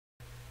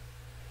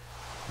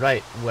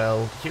Right,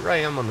 well, here I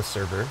am on the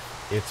server.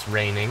 It's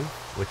raining,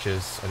 which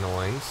is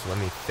annoying, so let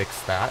me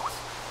fix that.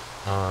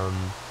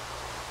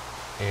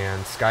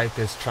 And Skype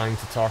is trying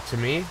to talk to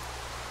me,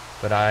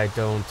 but I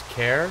don't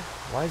care.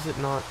 Why is it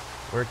not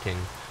working?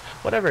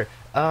 Whatever.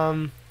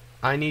 I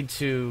need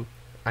to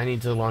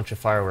launch a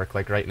firework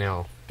like right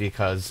now,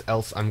 because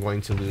else I'm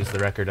going to lose the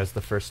record as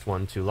the first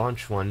one to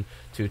launch one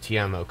to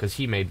iTiamo, because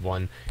he made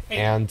one. Hey.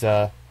 And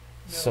no.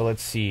 So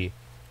let's see.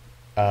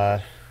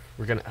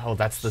 We're gonna. Oh,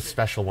 that's the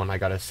special one I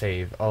gotta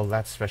save. Oh,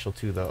 that's special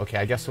too, though. Okay,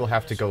 I guess we'll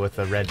have to go with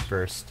a red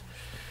burst.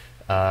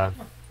 I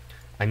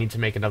need to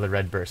make another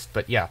red burst,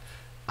 but yeah.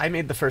 I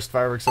made the first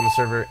fireworks on the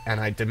server, and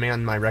I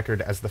demand my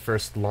record as the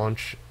first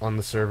launch on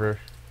the server.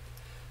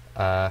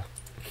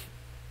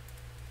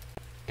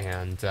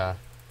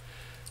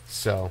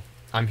 So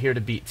I'm here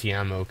to beat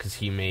iTiamo because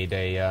he made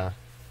a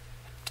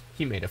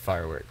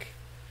firework.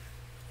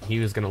 He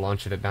was gonna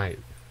launch it at night,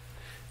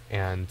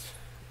 and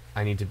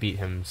I need to beat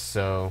him.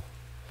 So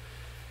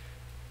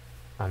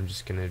I'm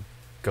just gonna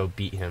go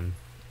beat him.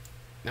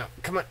 No,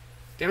 come on,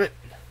 damn it!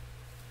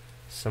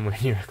 Somewhere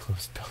near a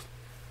closed building.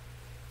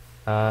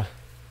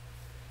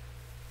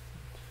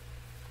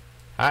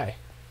 Hi.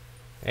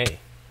 Hey.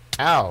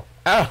 Ow!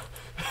 Ow!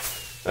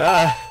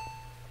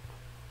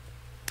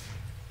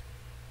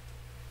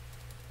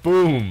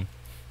 Boom!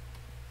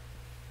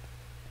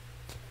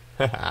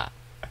 Haha.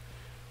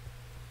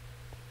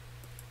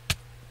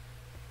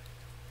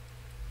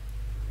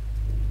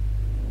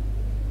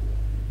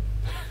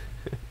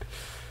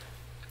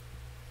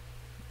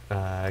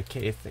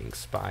 Okay,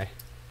 thanks, bye.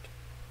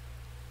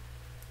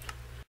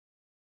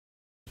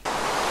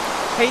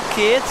 Hey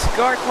kids,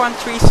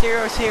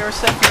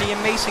 Gark130007, the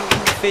amazing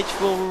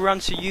individual who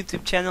runs a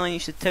YouTube channel, and you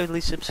should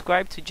totally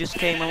subscribe to, just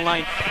came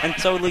online and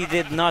totally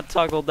did not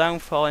toggle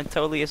downfall and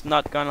totally is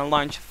not gonna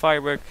launch a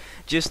firework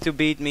just to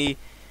beat me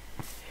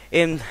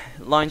in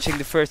launching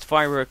the first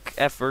firework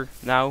ever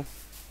now.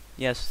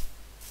 Yes,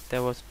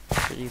 that was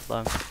pretty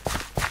long.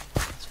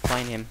 Let's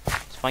find him.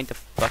 Let's find the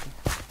fucking...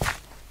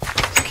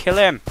 Let's kill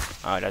him!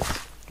 Oh,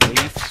 that's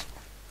leaves.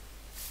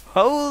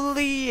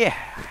 Holy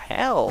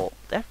hell,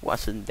 that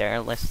wasn't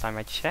there last time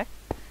I checked.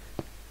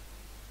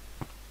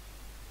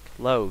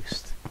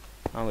 Closed.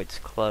 Oh, it's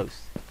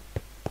closed.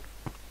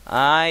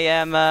 I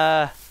am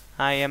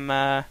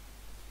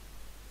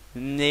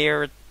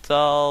near a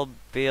tall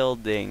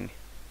building.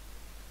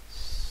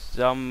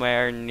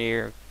 Somewhere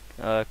near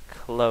a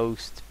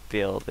closed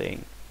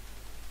building.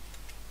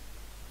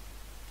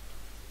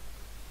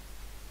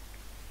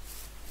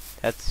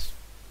 That's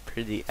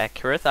pretty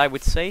accurate, I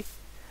would say.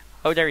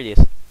 Oh, there it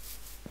is.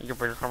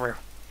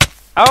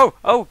 Oh,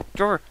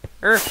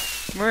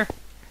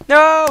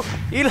 no!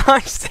 He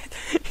launched it.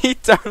 He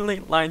totally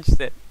launched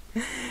it.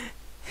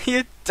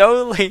 He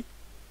totally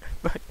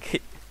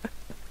fucking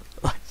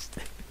launched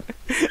it.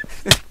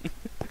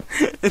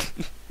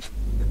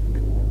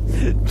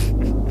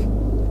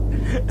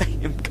 I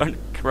am gonna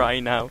cry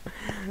now.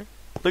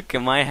 Look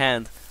at my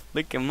hand.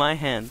 Look at my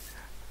hand.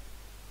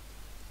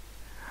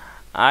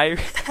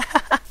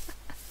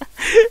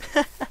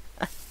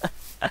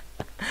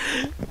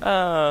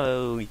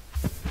 Oh,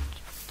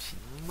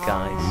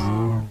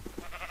 guys.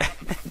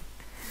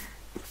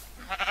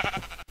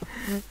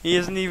 He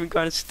isn't even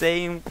gonna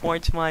stay and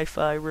watch my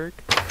firework.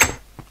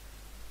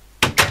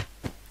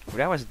 Well,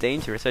 that was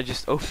dangerous. I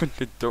just opened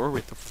the door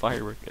with the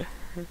firework.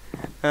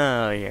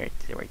 Oh, yeah.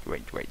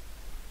 Wait.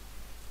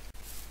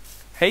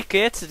 Hey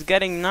kids, it's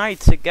getting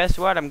night, so guess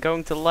what? I'm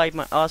going to light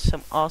my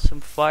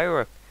awesome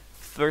firework.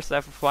 First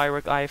ever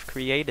firework I have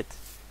created.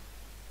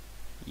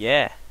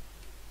 Yeah.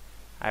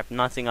 I have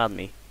nothing on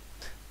me.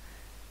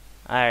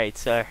 Alright,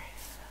 so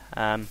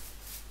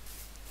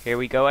here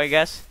we go, I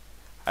guess.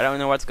 I don't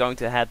know what's going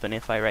to happen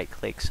if I right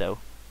click, so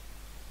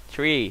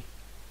 3,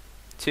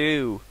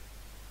 2,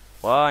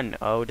 1.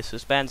 Oh, the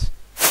suspense.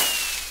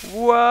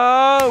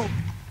 Whoa!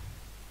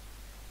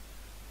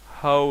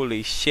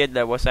 Holy shit,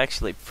 that was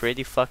actually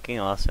pretty fucking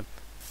awesome.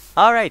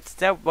 Alright,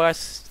 that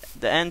was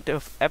the end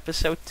of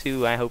episode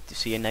 2. I hope to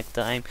see you next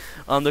time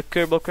on the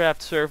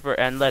Kerbal server,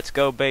 and let's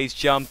go base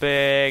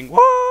jumping. Woo!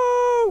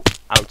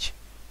 Ouch.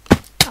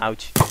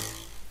 Ouch.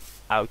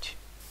 Ouch.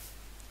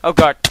 Oh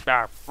god.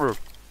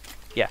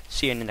 Yeah,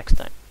 see you in the next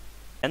time.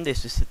 And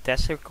this is the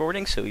test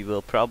recording, so you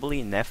will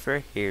probably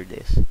never hear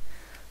this.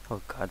 Oh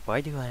god,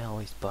 why do I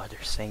always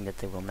bother saying that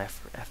they will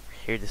never ever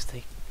hear this?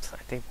 They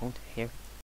won't hear